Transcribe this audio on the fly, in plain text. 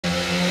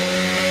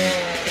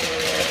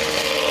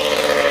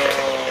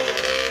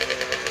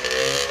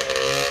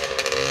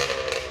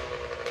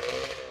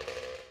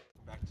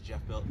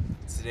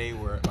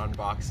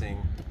unboxing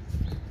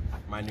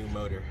my new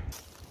motor.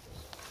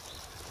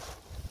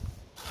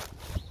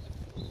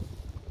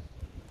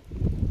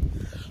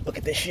 Look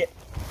at this shit.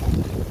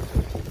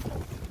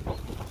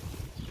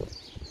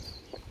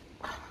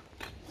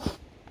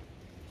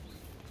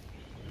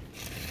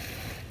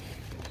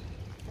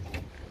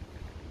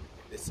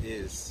 This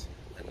is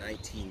a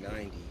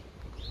 1990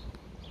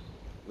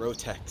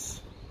 Rotax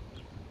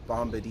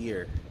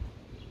Bombardier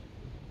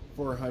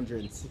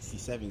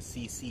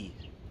 467cc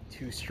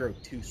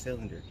 2-stroke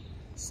 2-cylinder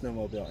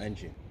snowmobile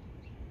engine,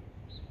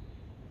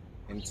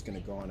 and it's gonna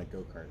go on a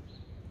go-kart.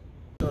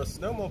 So a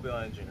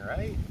snowmobile engine,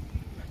 right?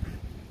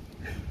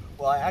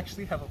 Well, I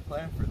actually have a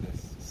plan for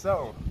this.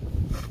 So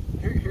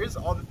here's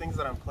all the things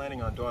that I'm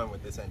planning on doing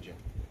with this engine.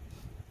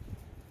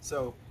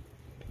 So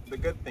the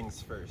good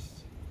things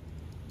first.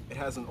 It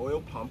has an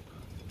oil pump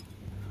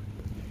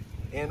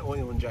and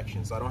oil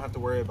injection, so I don't have to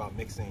worry about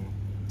mixing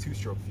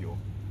 2-stroke fuel.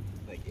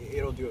 Like,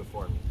 it'll do it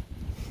for me.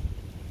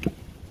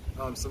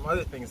 Some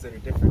other things that are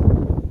different.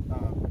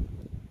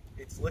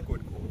 It's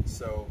liquid cooled,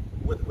 so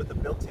with a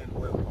built-in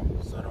oil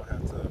pump, so I don't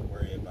have to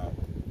worry about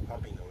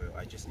pumping the oil.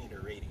 I just need a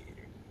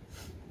radiator.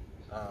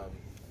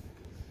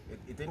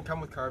 It didn't come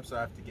with carbs, so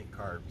I have to get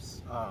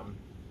carbs.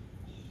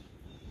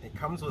 It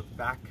comes with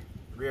back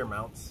rear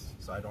mounts,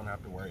 so I don't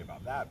have to worry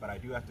about that, but I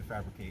do have to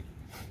fabricate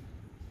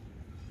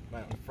my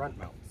own front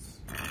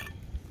mounts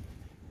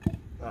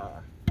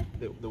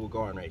that will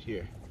go on right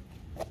here.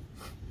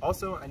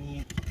 Also, I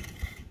need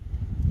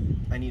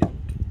a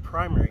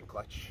primary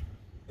clutch.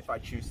 If I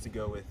choose to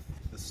go with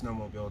the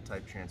snowmobile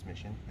type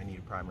transmission, I need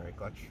a primary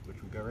clutch, which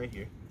would go right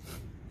here.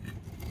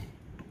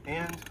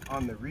 And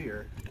on the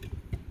rear,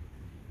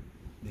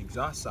 the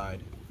exhaust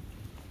side,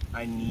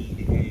 I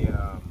need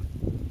a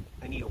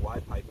Y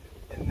pipe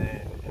and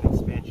then an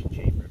expansion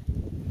chamber.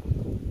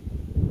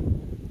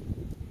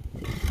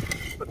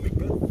 But the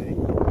good thing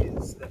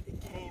is that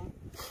it came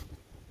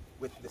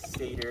with the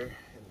stator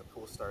and the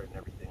pull start and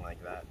everything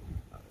like that,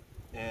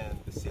 and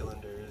the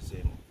cylinders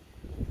and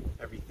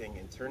everything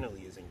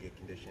internally is in good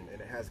condition,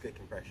 and it has good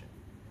compression.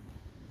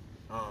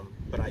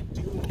 But I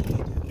do need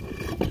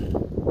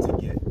to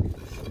get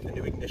a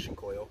new ignition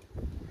coil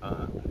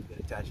that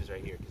attaches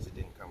right here because it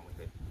didn't come with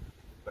it.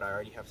 But I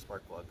already have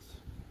spark plugs.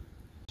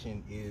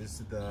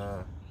 Is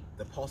the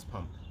pulse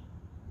pump.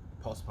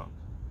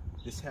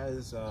 This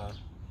has a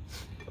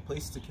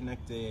place to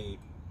connect a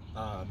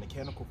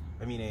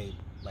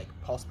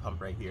pulse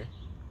pump right here,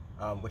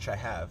 which I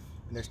have.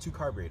 And there's 2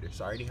 carburetors,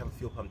 so I already have a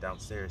fuel pump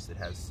downstairs that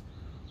has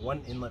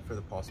one inlet for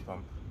the pulse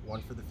pump,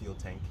 one for the fuel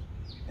tank,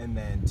 and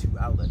then 2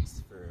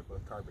 outlets for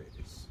both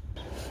carburetors.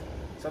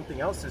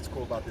 Something else that's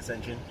cool about this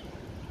engine,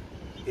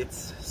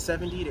 it's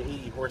 70 to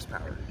 80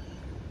 horsepower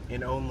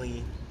and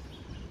only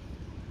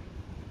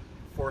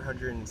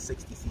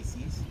 460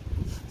 cc's.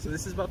 So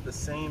this is about the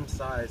same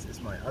size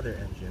as my other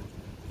engine.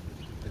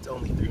 It's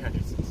only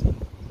 300 cc,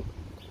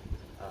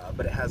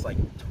 but it has like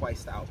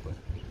twice the output,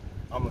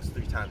 almost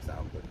 3 times the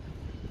output.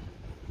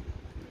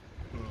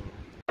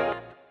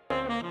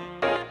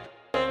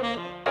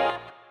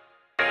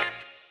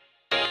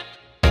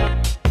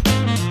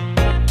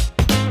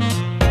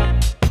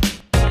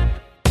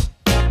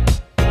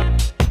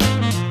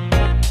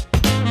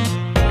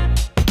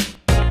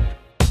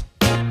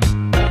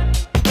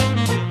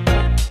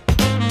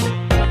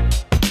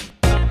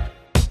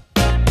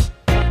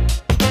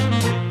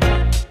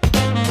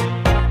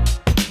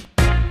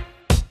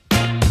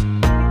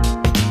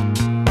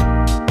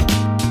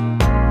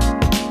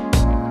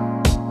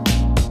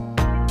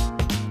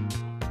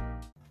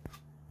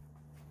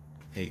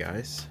 Hey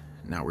guys,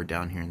 now we're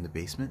down here in the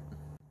basement.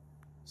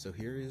 So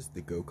here is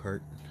the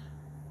go-kart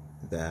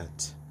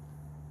that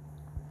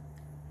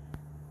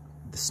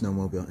the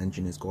snowmobile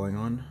engine is going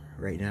on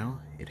right now.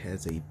 It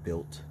has a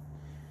built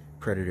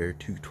Predator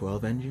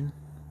 212 engine,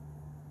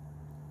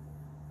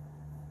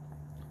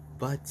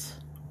 but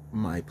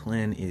my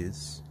plan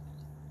is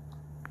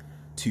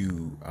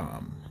to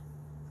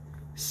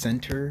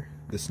center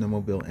the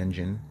snowmobile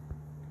engine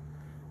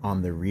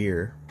on the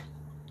rear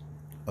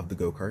of the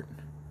go-kart,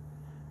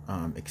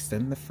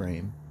 extend the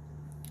frame,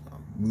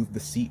 move the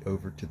seat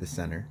over to the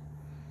center,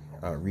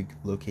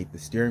 relocate the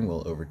steering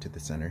wheel over to the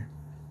center.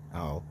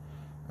 I'll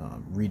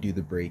redo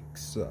the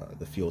brakes,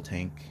 the fuel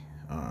tank.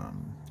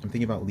 I'm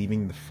thinking about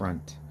leaving the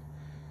front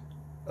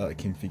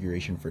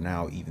configuration for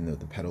now, even though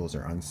the pedals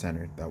are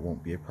uncentered. That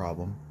won't be a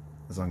problem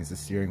as long as the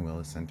steering wheel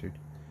is centered.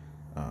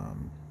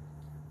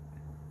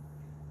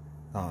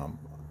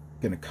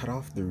 Gonna cut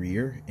off the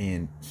rear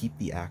and keep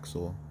the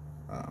axle,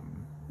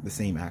 the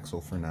same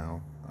axle for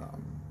now,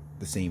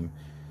 the same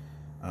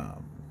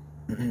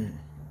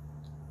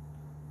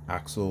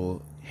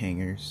axle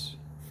hangers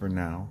for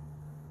now,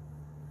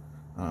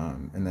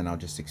 and then I'll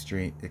just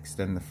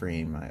extend the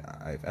frame.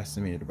 I've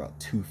estimated about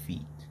 2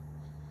 feet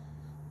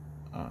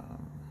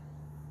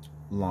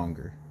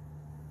longer,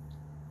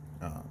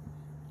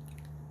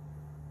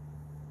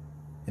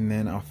 and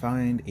then I'll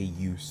find a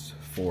use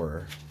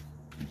for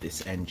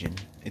this engine.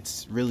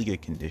 It's really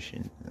good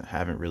condition. I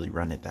haven't really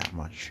run it that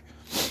much.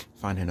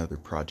 Find another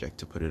project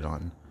to put it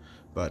on,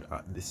 But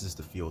this is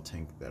the fuel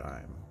tank that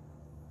I'm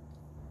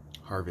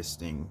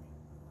harvesting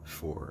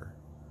for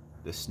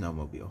the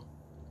snowmobile.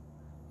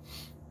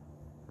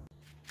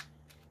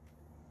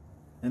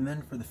 And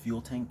then for the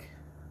fuel tank,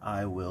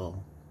 I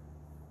will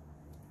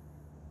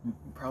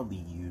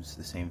probably use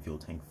the same fuel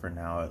tank for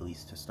now, at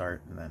least to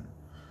start, and then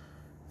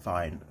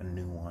find a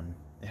new one.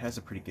 It has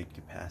a pretty good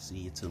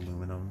capacity. It's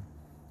aluminum.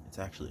 It's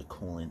actually a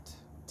coolant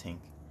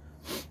tank,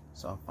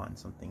 so I'll find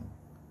something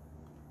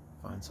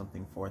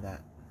for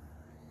that.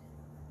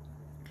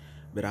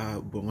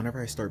 But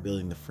whenever I start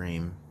building the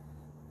frame,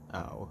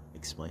 I'll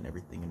explain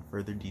everything in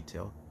further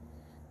detail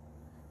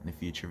in a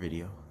future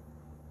video.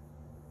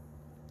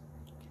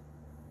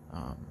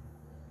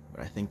 But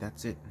I think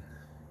that's it.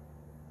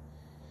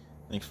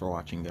 Thanks for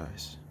watching,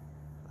 guys.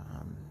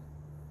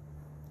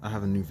 I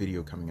have a new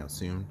video coming out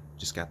soon.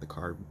 Just got the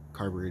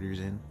carburetors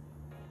in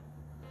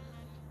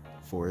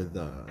for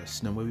the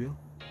snowmobile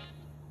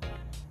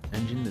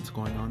engine that's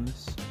going on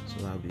this,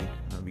 so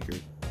that'll be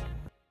great.